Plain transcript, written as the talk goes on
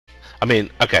I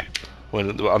mean, okay,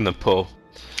 when on the pull,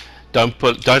 don't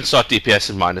start DPS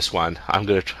at -1.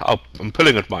 I'm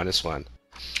pulling at -1.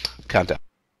 Countdown.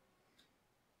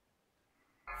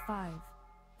 5,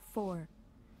 4,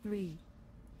 3,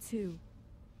 2,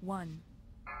 1.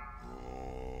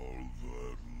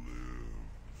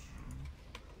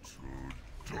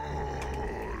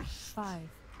 Five,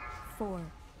 4,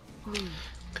 3.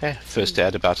 Okay, first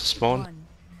ad about to spawn. 1.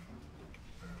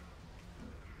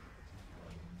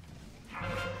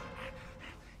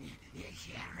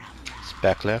 It's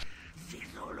back left.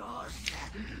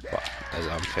 Well, as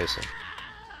I'm facing.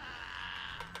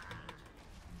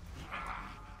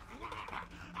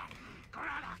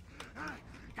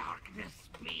 Darkness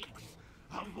speaks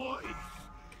a voice.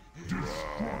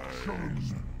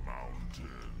 Destruction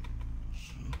mountains.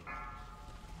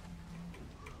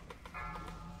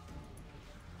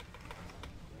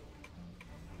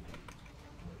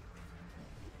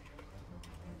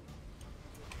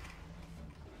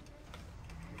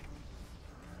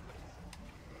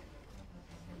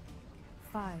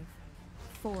 5,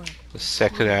 4. The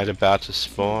second ad about to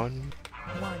spawn.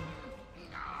 1.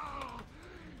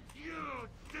 You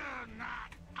do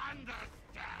not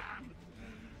understand.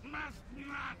 Must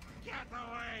not get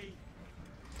away.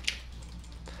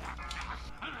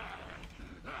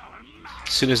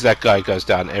 As soon as that guy goes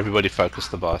down, everybody focus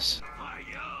the boss.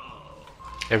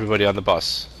 Everybody on the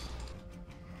boss.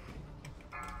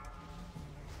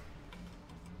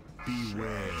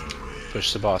 Beware.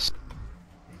 Push the boss.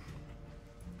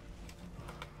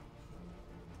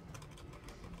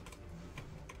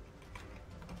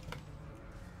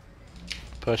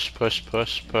 Push, push,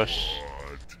 push, push.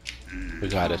 We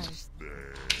got it.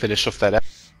 Finish off that.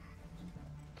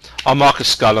 I'll mark a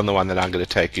skull on the one that I'm going to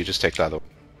take. You just take the other one.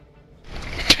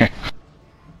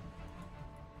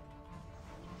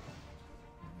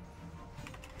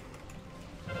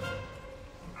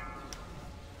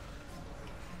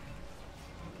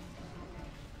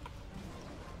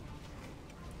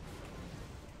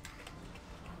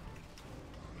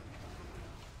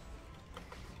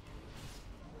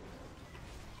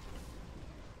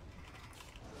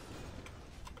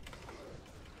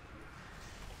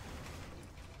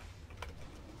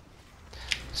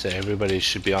 So everybody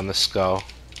should be on the skull,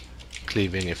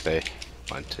 cleaving if they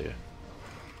want to.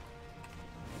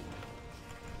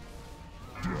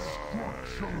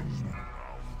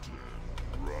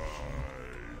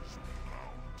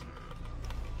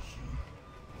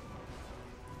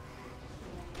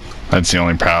 That's the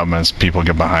only problem is people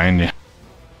get behind you.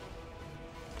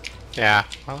 Yeah,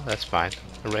 well that's fine.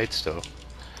 The raid's still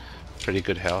pretty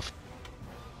good health.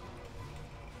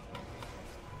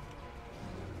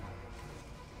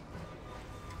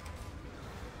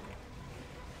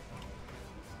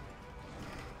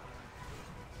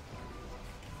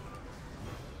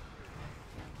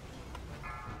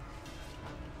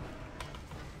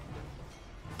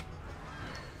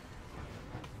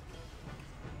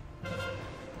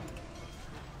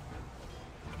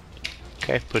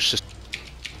 Okay, push this.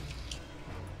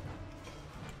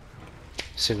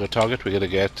 Single target, we're gonna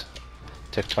get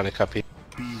Tectonic up here.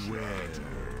 Beware.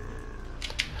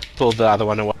 Pull the other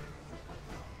one away.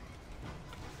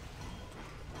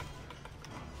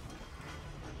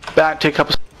 Back, take a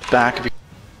couple back. If you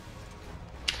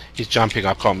He's jumping,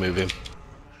 I can't move him.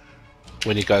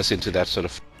 When he goes into that sort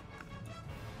of...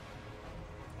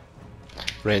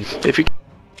 Ren. if you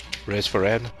Res for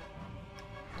Ren.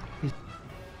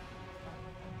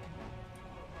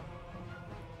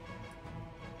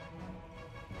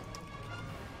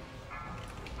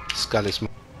 Skull is...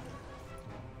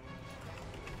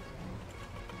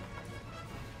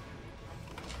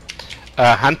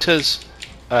 Hunters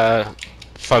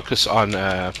focus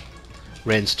on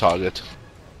Ren's target.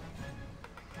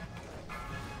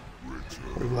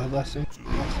 Bloodlusting.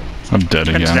 I'm dead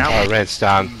It's again. down. Ren's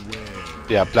down.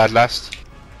 Yeah, Bloodlust.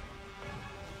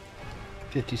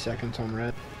 50 seconds on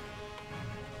red.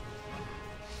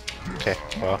 Okay,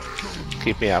 well,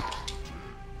 keep me up.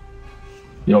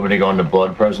 You want me to go into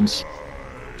blood presence?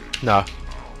 No.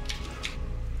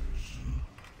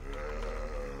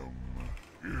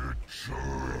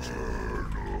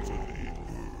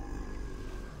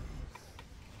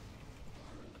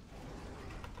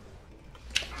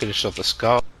 Finish off the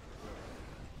skull.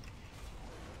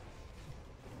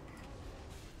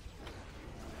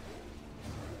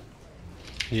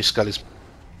 New skull is...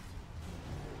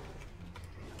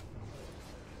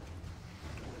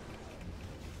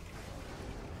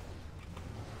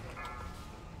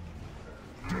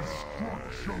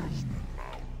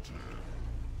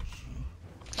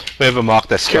 Whoever marked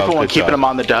that skull. careful when keeping them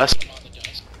on the dust.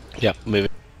 Yep, moving.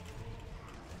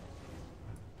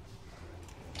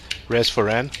 Res for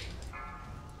Ran.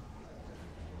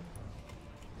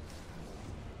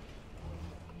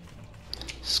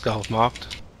 Skull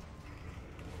marked.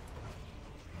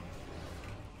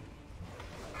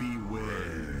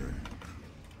 Beware.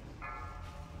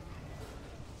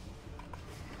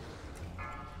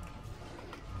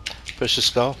 Push the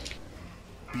skull.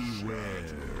 Beware.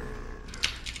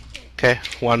 Okay,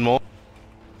 one more.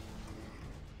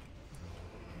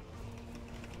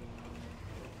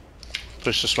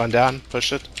 Push this one down,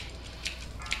 push it.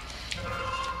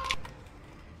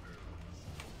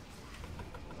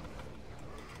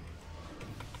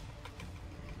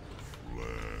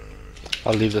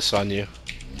 I'll leave this on you.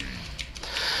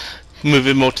 Move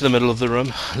it more to the middle of the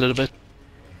room a little bit.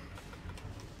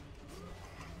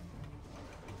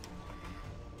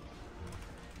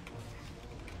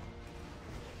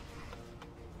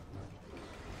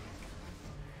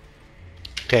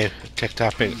 Okay, tech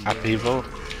tapping upheaval.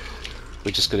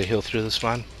 We're just gonna heal through this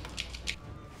one.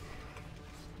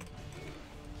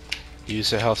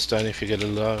 Use a health stone if you get a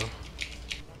low.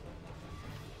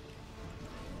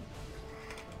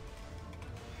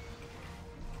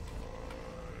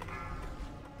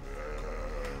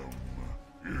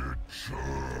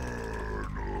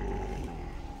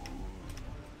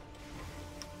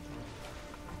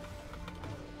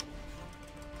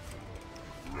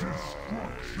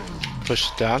 Push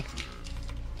it down.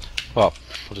 Well,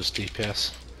 we'll just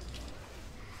DPS.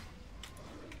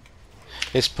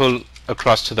 Let's pull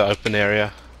across to the open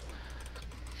area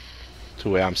to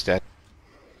where I'm standing.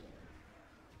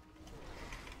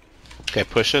 Okay,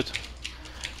 push it.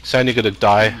 It's only gonna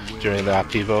die during the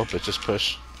upheaval, but just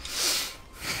push.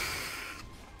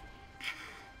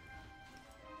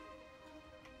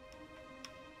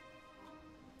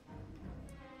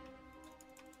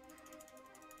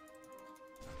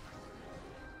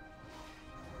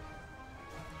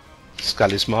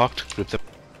 Skull is marked. Group them.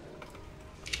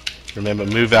 Remember,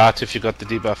 move out if you got the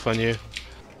debuff on you.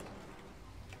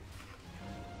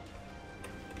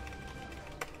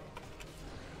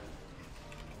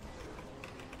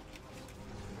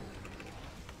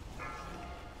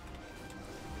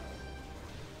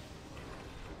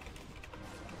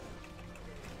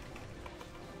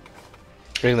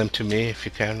 Bring them to me if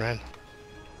you can, Ran.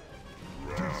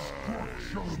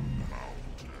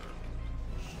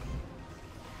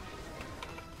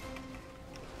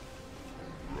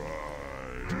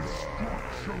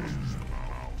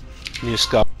 New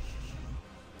skull.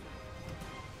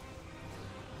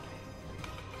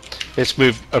 Let's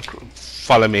move.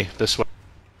 Follow me this way.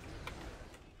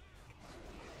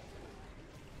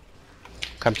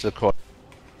 Come to the court.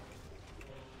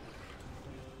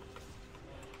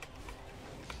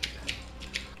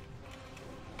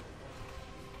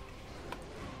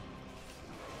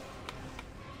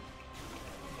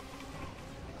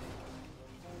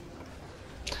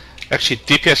 Actually,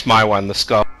 DPS my one, the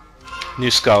skull.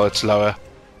 New skull, it's lower.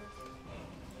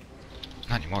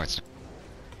 Not anymore, it's...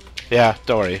 Yeah,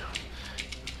 don't worry.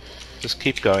 Just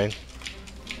keep going.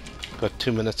 Got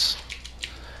 2 minutes.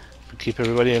 If we keep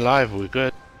everybody alive, we're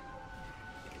good.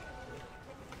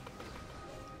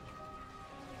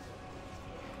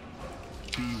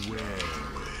 Beware.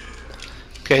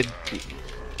 Okay.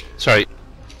 Sorry.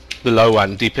 The low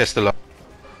one. DPS the low.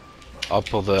 I'll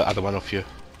pull the other one off you.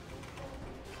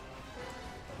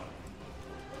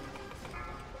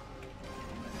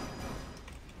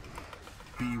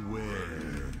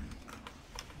 Beware.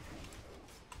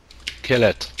 Kill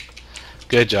it.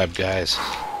 Good job, guys.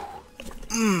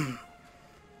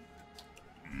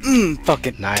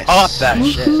 Fucking Nice. top that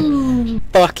shit.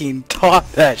 Fucking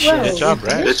top that shit. Good job,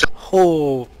 right?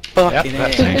 Oh, fucking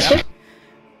Yep, A. that's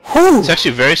Whew. It's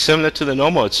actually very similar to the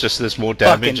normal. It's just there's more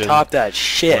damage. Fucking top that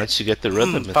shit. Once you get the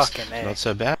rhythm, it's fucking A. not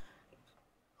so bad.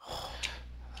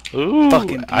 Ooh,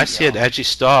 Fucking I see an y'all. edgy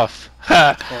staff.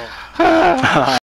 Ha!